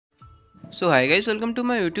So hi guys, welcome to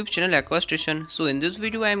my YouTube channel Aqua Station. So in this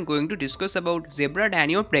video I am going to discuss about zebra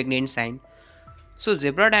danio pregnant sign. So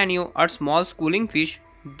zebra danio are small schooling fish.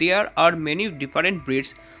 There are many different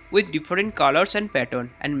breeds with different colors and pattern,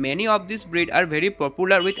 and many of these breeds are very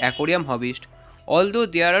popular with aquarium hobbyists. Although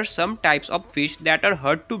there are some types of fish that are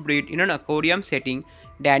hard to breed in an aquarium setting,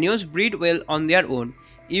 Danios breed well on their own.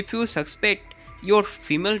 If you suspect your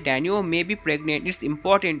female Danio may be pregnant, it's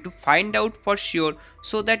important to find out for sure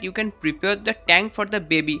so that you can prepare the tank for the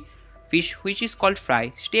baby fish, which is called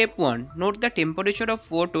fry. Step 1. Note the temperature of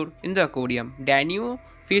water in the aquarium. Danio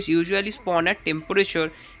fish usually spawn at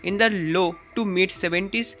temperature in the low to mid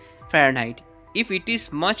 70s Fahrenheit. If it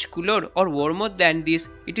is much cooler or warmer than this,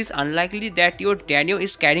 it is unlikely that your Danio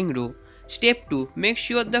is carrying roe. Step 2. Make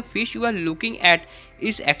sure the fish you are looking at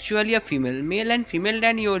is actually a female. Male and female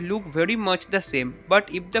Danio look very much the same, but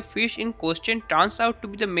if the fish in question turns out to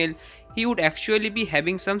be the male, he would actually be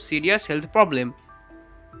having some serious health problem.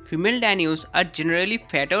 Female Danios are generally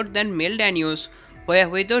fatter than male Danios,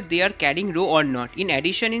 whether they are carrying roe or not. In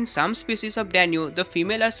addition, in some species of Danio, the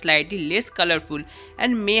female are slightly less colorful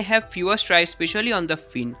and may have fewer stripes, especially on the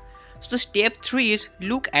fin. So the step 3 is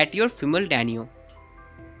look at your female Danio.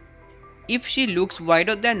 If she looks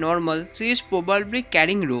wider than normal, she is probably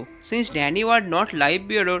carrying roe. Since Danio are not live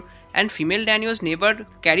bearer and female Danios never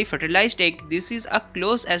carry fertilized egg, this is as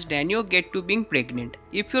close as Danio get to being pregnant.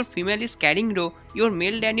 If your female is carrying roe, your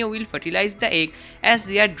male Danio will fertilize the egg as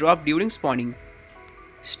they are dropped during spawning.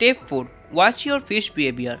 Step 4. Watch your fish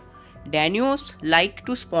behavior. Danios like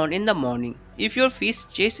to spawn in the morning. If your fish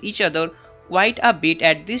chase each other quite a bit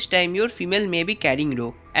at this time, your female may be carrying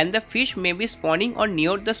roe and the fish may be spawning or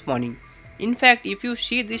near the spawning. In fact, if you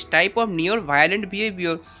see this type of near violent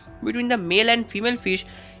behavior between the male and female fish,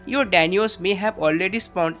 your Danios may have already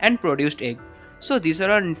spawned and produced egg. So these are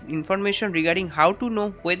all information regarding how to know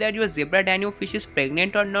whether your zebra Danio fish is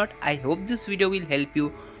pregnant or not. I hope this video will help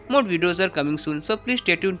you. More videos are coming soon, so please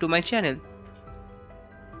stay tuned to my channel.